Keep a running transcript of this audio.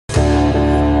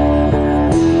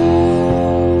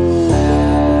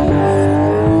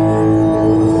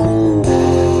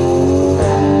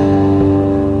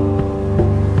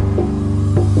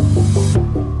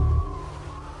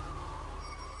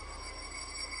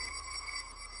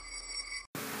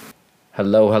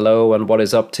Hello, and what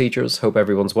is up, teachers? Hope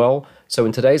everyone's well. So,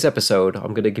 in today's episode,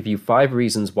 I'm going to give you 5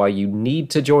 reasons why you need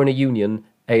to join a union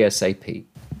ASAP.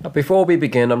 Now, before we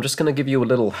begin, I'm just going to give you a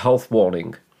little health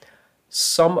warning.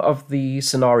 Some of the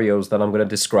scenarios that I'm going to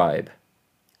describe,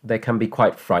 they can be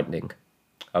quite frightening,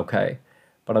 okay?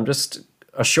 But I'm just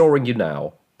assuring you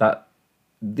now that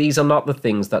these are not the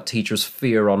things that teachers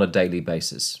fear on a daily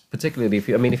basis. Particularly if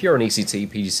you're an ECT,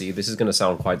 PGC, this is going to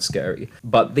sound quite scary.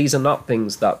 But these are not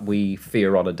things that we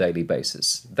fear on a daily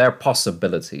basis. They're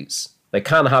possibilities. They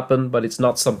can happen, but it's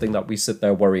not something that we sit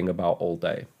there worrying about all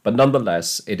day. But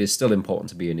nonetheless, it is still important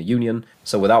to be in a union.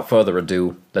 So without further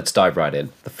ado, let's dive right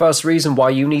in. The first reason why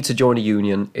you need to join a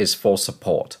union is for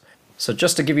support. So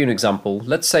just to give you an example,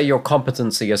 let's say your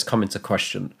competency has come into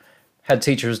question. Head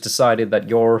teacher has decided that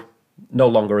you're no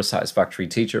longer a satisfactory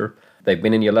teacher. They've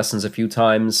been in your lessons a few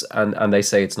times and they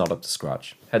say it's not up to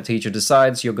scratch. Head teacher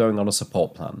decides you're going on a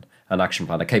support plan, an action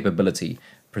plan, a capability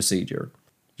procedure.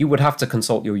 You would have to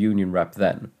consult your union rep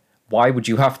then. Why would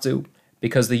you have to?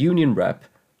 Because the union rep,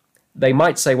 they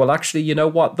might say, well, actually, you know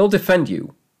what? They'll defend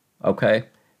you, okay?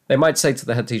 They might say to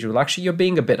the head teacher, well, actually, you're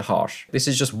being a bit harsh. This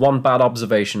is just one bad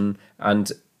observation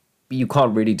and you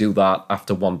can't really do that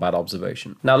after one bad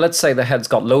observation. Now, let's say the head's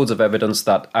got loads of evidence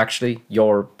that actually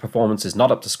your performance is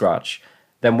not up to scratch.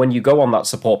 Then when you go on that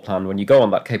support plan, when you go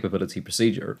on that capability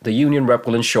procedure, the union rep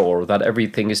will ensure that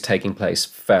everything is taking place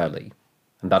fairly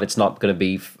and that it's not going to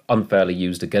be unfairly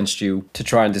used against you to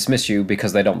try and dismiss you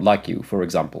because they don't like you, for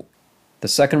example. The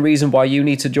second reason why you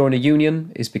need to join a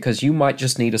union is because you might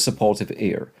just need a supportive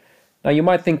ear. Now, you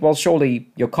might think, well, surely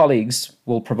your colleagues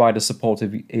will provide a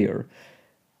supportive ear.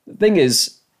 The thing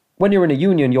is, when you're in a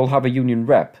union, you'll have a union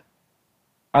rep,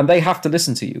 and they have to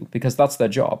listen to you because that's their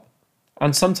job.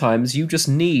 And sometimes you just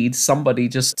need somebody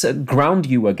just to ground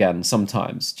you again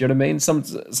sometimes. Do you know what I mean?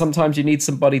 Sometimes you need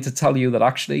somebody to tell you that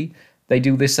actually they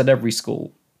do this at every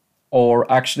school. Or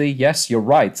actually, yes, you're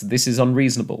right, this is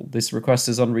unreasonable. This request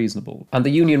is unreasonable. And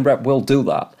the union rep will do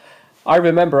that. I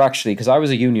remember actually, because I was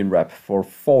a union rep for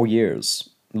 4 years,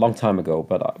 a long time ago,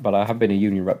 but I have been a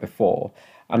union rep before.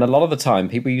 And a lot of the time,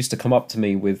 people used to come up to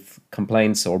me with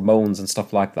complaints or moans and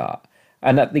stuff like that.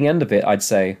 And at the end of it, I'd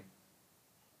say,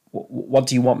 what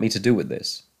do you want me to do with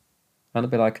this? And they'd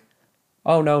be like,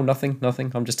 oh, no, nothing,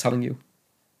 I'm just telling you.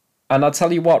 And I'll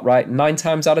tell you what, right, 9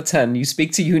 times out of 10, you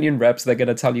speak to union reps, they're going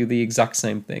to tell you the exact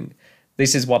same thing.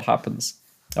 This is what happens,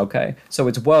 okay? So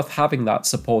it's worth having that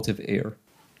supportive ear.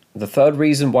 The third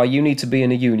reason why you need to be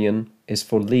in a union is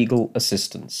for legal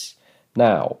assistance.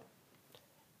 Now,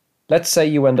 let's say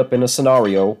you end up in a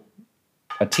scenario,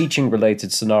 a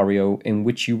teaching-related scenario, in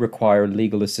which you require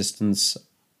legal assistance,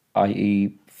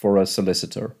 i.e. for a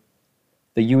solicitor.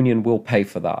 The union will pay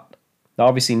for that. Now,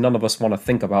 obviously, none of us want to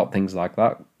think about things like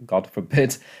that, God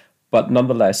forbid, but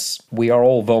nonetheless, we are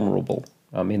all vulnerable.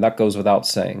 I mean, that goes without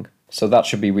saying. So that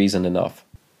should be reason enough.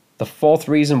 The fourth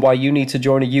reason why you need to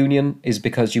join a union is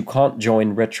because you can't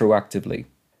join retroactively.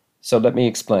 So let me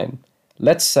explain.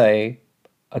 Let's say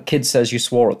a kid says you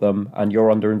swore at them and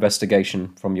you're under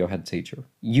investigation from your head teacher.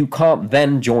 You can't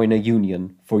then join a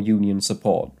union for union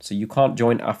support. So you can't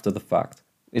join after the fact.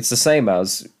 It's the same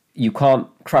as you can't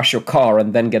crash your car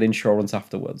and then get insurance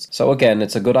afterwards. So again,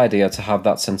 it's a good idea to have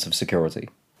that sense of security.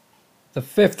 The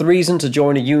fifth reason to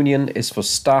join a union is for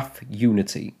staff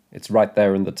unity. It's right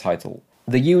there in the title.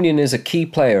 The union is a key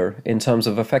player in terms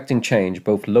of affecting change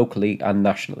both locally and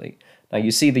nationally. Now,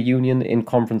 you see the union in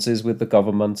conferences with the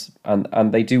government,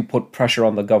 and they do put pressure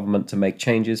on the government to make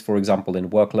changes, for example, in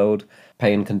workload,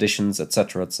 pay and conditions,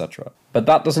 etc., etc. But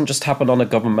that doesn't just happen on a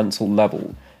governmental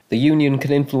level. The union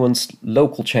can influence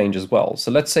local change as well.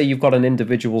 So let's say you've got an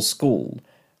individual school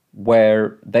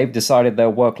where they've decided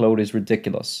their workload is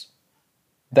ridiculous.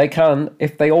 They can,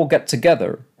 if they all get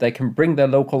together, they can bring their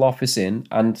local office in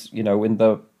and, you know, in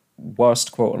the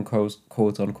worst quote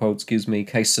unquote,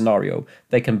 case scenario,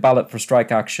 they can ballot for strike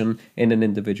action in an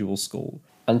individual school.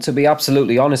 And to be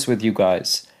absolutely honest with you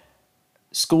guys,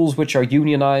 schools which are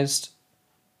unionized,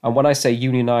 and when I say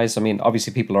unionized, I mean,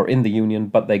 obviously people are in the union,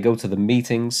 but they go to the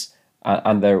meetings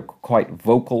and they're quite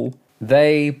vocal.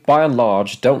 They, by and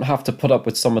large, don't have to put up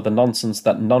with some of the nonsense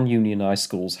that non-unionized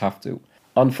schools have to.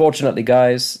 Unfortunately,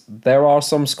 guys, there are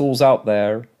some schools out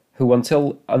there who,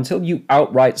 until you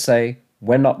outright say,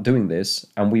 we're not doing this,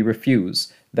 and we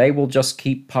refuse, they will just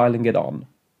keep piling it on,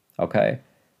 okay?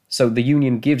 So the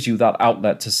union gives you that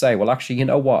outlet to say, well, actually, you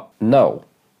know what? No,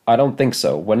 I don't think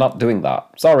so. We're not doing that.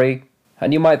 Sorry.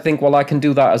 And you might think, well, I can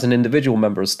do that as an individual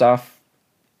member of staff.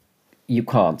 You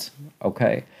can't,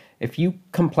 okay? If you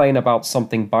complain about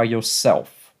something by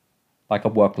yourself, like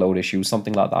a workload issue,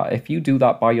 something like that, if you do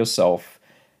that by yourself,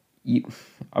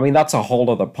 I mean, that's a whole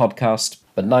other podcast,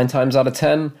 but 9 times out of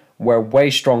 10, we're way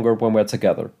stronger when we're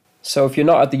together. So if you're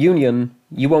not at the union,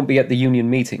 you won't be at the union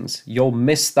meetings. You'll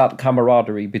miss that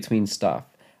camaraderie between staff.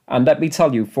 And let me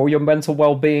tell you, for your mental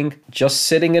well-being, just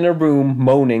sitting in a room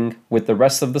moaning with the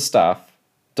rest of the staff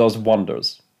does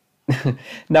wonders.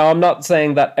 Now, I'm not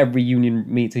saying that every union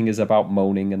meeting is about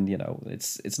moaning and,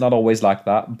 it's not always like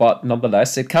that, but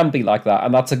nonetheless, it can be like that,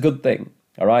 and that's a good thing,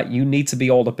 all right? You need to be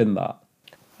all up in that.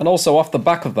 And also, off the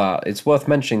back of that, it's worth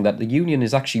mentioning that the union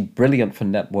is actually brilliant for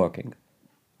networking,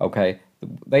 okay?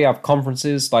 They have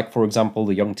conferences, like, for example,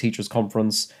 the Young Teachers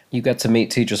Conference. You get to meet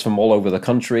teachers from all over the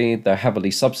country. They're heavily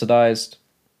subsidized.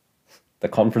 The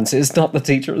conferences, not the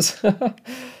teachers.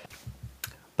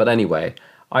 But anyway,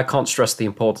 I can't stress the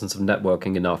importance of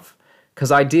networking enough.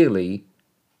 Because ideally,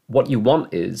 what you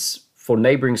want is for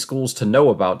neighboring schools to know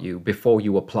about you before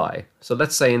you apply. So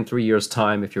let's say in 3 years'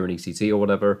 time, if you're an ECT or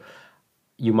whatever,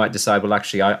 you might decide, well,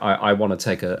 actually, I want to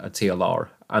take a TLR,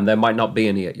 and there might not be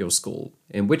any at your school.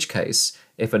 In which case,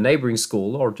 if a neighboring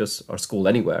school, or just a school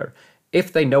anywhere,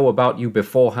 if they know about you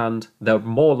beforehand, they're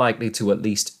more likely to at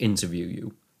least interview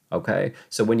you, okay?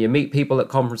 So when you meet people at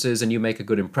conferences and you make a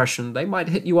good impression, they might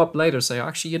hit you up later, say,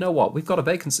 actually, you know what, we've got a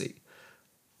vacancy.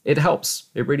 It helps,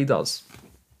 it really does.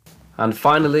 And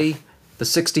finally, the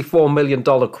 $64 million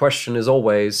question is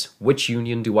always, which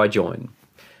union do I join?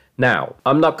 Now,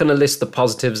 I'm not going to list the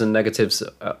positives and negatives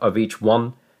of each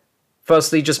one.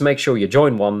 Firstly, just make sure you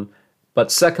join one. But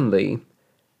secondly,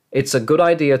 it's a good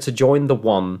idea to join the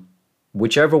one,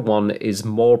 whichever one is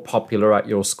more popular at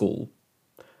your school,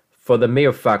 for the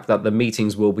mere fact that the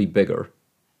meetings will be bigger.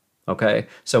 Okay?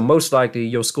 So most likely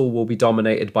your school will be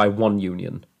dominated by one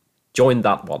union. Join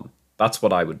that one. That's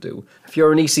what I would do. If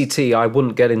you're an ECT, I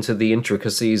wouldn't get into the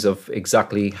intricacies of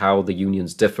exactly how the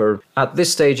unions differ. At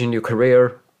this stage in your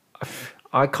career,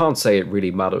 I can't say it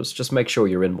really matters. Just make sure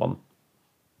you're in one.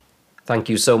 Thank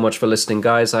you so much for listening,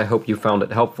 guys. I hope you found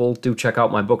it helpful. Do check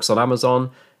out my books on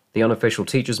Amazon, The Unofficial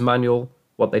Teacher's Manual,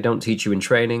 What They Don't Teach You in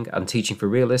Training, and Teaching for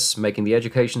Realists, Making the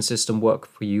Education System Work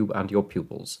for You and Your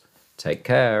Pupils. Take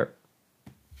care.